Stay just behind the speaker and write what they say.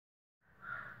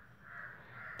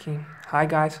Okay. Hi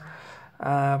guys.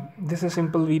 This is a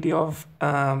simple video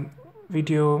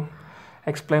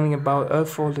explaining about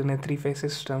earth fault in a three-phase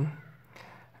system,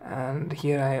 and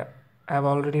here I have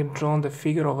already drawn the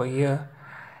figure over here,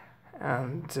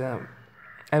 and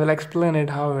I will explain it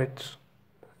how it's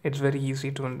very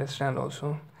easy to understand.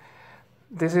 Also,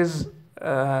 this is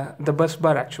the bus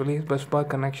bar. Actually, bus bar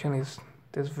connection is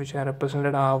this, which I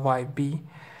represented R, Y, B,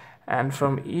 and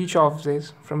from each of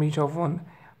one,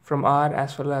 from R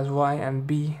as well as Y and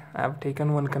B, I have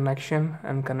taken one connection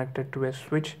and connected to a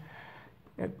switch.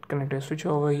 Connected a switch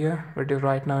over here, which is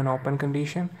right now in open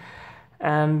condition,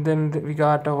 and then we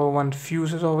got our one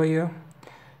fuses over here.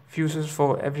 Fuses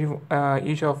for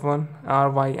each of one R,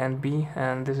 Y, and B,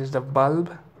 and this is the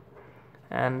bulb,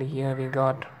 and here we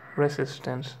got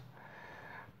resistance,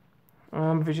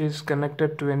 which is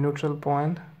connected to a neutral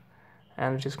point,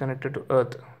 and which is connected to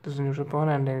earth. This is neutral point,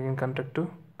 and then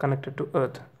connected to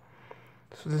earth.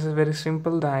 So this is a very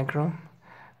simple diagram,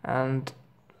 and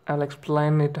I'll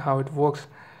explain it how it works.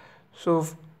 So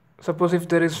suppose if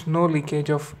there is no leakage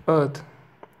of earth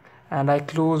and I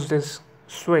close this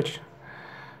switch,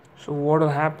 so what will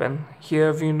happen?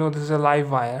 Here we know this is a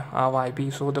live wire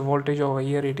RYB, so the voltage over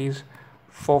here it is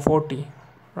 440,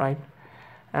 right?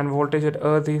 And voltage at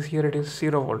earth is here, it is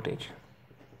 0 voltage,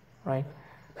 right?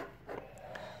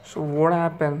 So what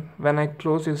happened when I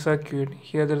close this circuit?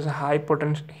 Here there is a high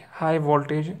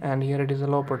voltage, and here it is a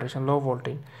low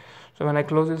voltage. So when I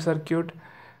close this circuit,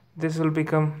 this will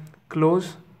become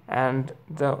closed, and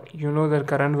the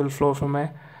current will flow from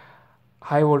a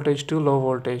high voltage to low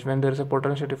voltage. When there is a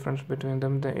potential difference between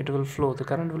them, then it will flow. The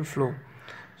current will flow.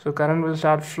 So current will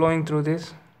start flowing through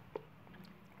this,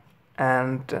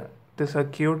 and the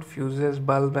circuit fuses,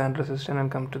 bulb, and resistance and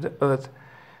come to the earth.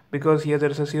 Because here there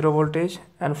is a 0 voltage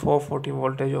and 440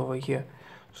 voltage over here,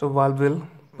 so bulb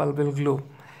will glow.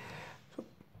 So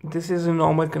this is a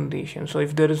normal condition. So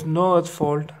if there is no earth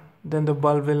fault, then the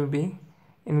bulb will be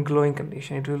in glowing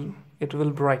condition. It will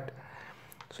bright.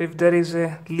 So if there is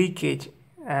a leakage,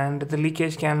 and the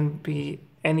leakage can be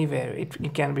anywhere,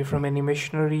 it can be from any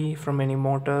machinery, from any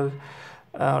motor,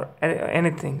 or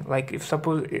anything. Like if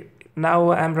suppose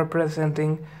now I'm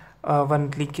representing one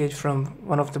leakage from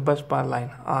one of the bus bar line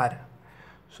R.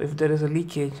 So if there is a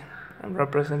leakage, I'm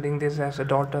representing this as a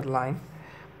dotted line.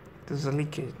 This is a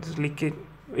leakage.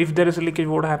 If there is a leakage,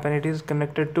 what happen? It is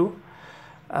connected to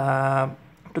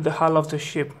the hull of the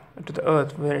ship, to the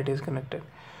earth where it is connected.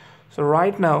 So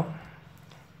right now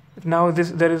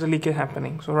there is a leakage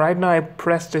happening. So right now I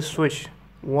press this switch.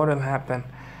 What will happen?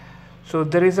 So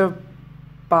there is a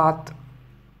path,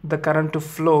 the current to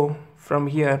flow from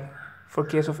here. For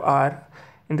case of R,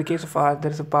 in the case of R,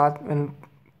 there is a path, and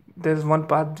there is one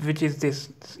path which is this.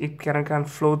 It can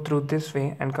flow through this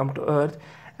way and come to earth,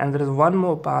 and there is one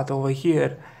more path over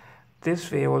here.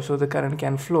 This way also the current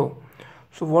can flow.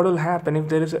 So what will happen if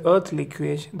there is a earth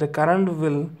leakage? The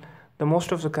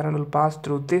most of the current will pass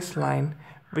through this line,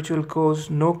 which will cause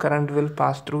no current will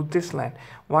pass through this line.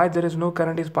 Why there is no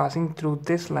current is passing through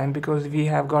this line? Because we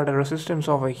have got a resistance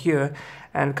over here,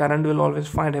 and current will always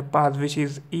find a path which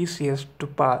is easiest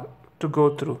to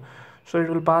go through. So it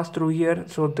will pass through here.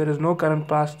 So there is no current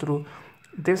pass through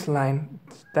this line.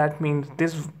 That means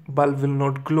this bulb will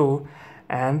not glow,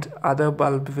 and other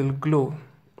bulb will glow.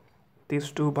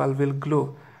 These two bulbs will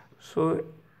glow. So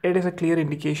it is a clear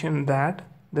indication that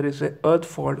there is a earth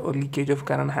fault or leakage of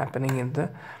current happening in the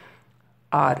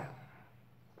R.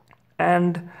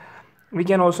 And we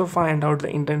can also find out the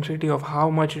intensity of how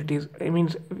much it is. It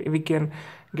means we can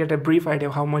get a brief idea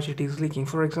of how much it is leaking.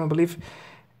 For example,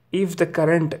 if the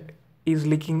current is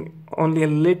leaking only a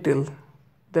little,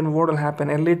 then what will happen?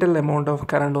 A little amount of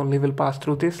current only will pass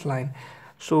through this line.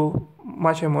 So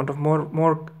much amount of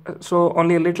so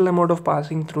only a little amount of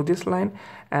passing through this line,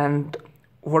 and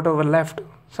whatever left,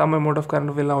 some amount of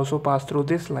current will also pass through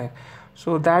this line.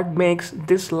 So that makes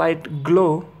this light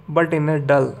glow, but in a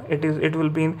dull. It will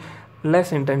be in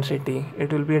less intensity.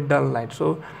 It will be a dull light.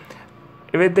 So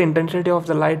with the intensity of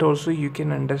the light also, you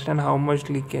can understand how much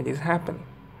leakage is happening.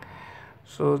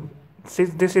 So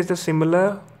this is the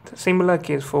similar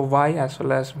case for Y as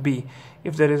well as B.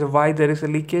 If there is a Y, there is a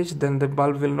leakage, then the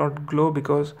bulb will not glow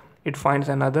because it finds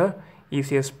another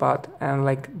easiest path, and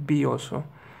like B also.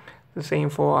 The same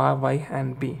for R, Y,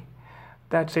 and B.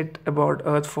 That's it about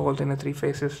earth fault in a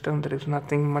three-phase system. There is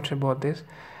nothing much about this.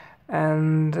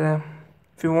 And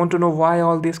if you want to know why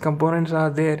all these components are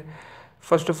there,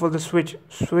 first of all, the switch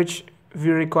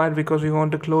we require because we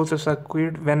want to close the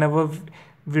circuit whenever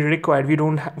we require. We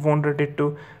don't want it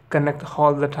to connect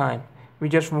all the time. We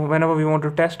just, whenever we want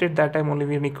to test it, that time only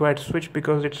we require switch,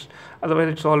 because otherwise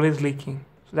it's always leaking.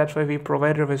 So that's why we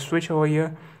provided a switch over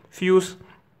here. Fuse,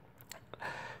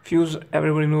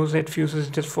 everybody knows it. Fuse is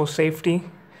just for safety,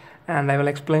 and I will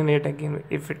explain it again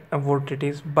what it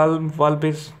is. Bulb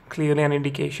is clearly an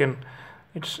indication.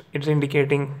 It's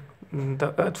indicating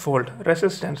the earth fault.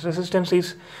 Resistance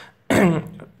is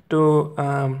to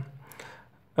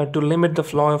limit the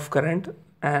flow of current,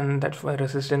 and that's why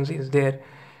resistance is there.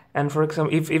 And for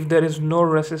example, if there is no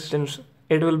resistance,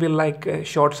 it will be like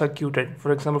short circuited.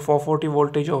 For example, 440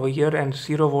 voltage over here and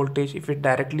 0 voltage, if it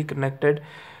directly connected,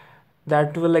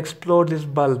 that will explode this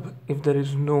bulb if there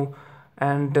is no.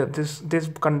 And this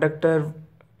conductor,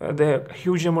 the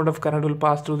huge amount of current will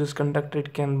pass through this conductor,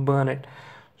 it can burn it.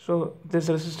 So this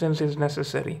resistance is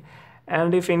necessary.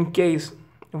 And if in case,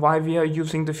 why we are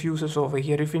using the fuses over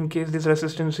here, if in case this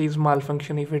resistance is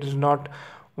malfunction, if it is not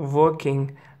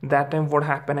working, that time what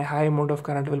happen, a high amount of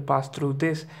current will pass through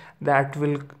this, that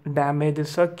will damage the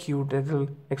circuit, that will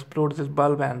explode this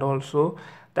bulb. And also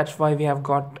that's why we have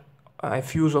got a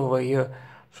fuse over here.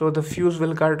 So the fuse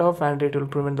will cut off and it will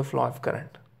prevent the flow of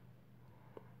current.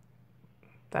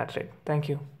 That's it. Thank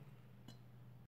you.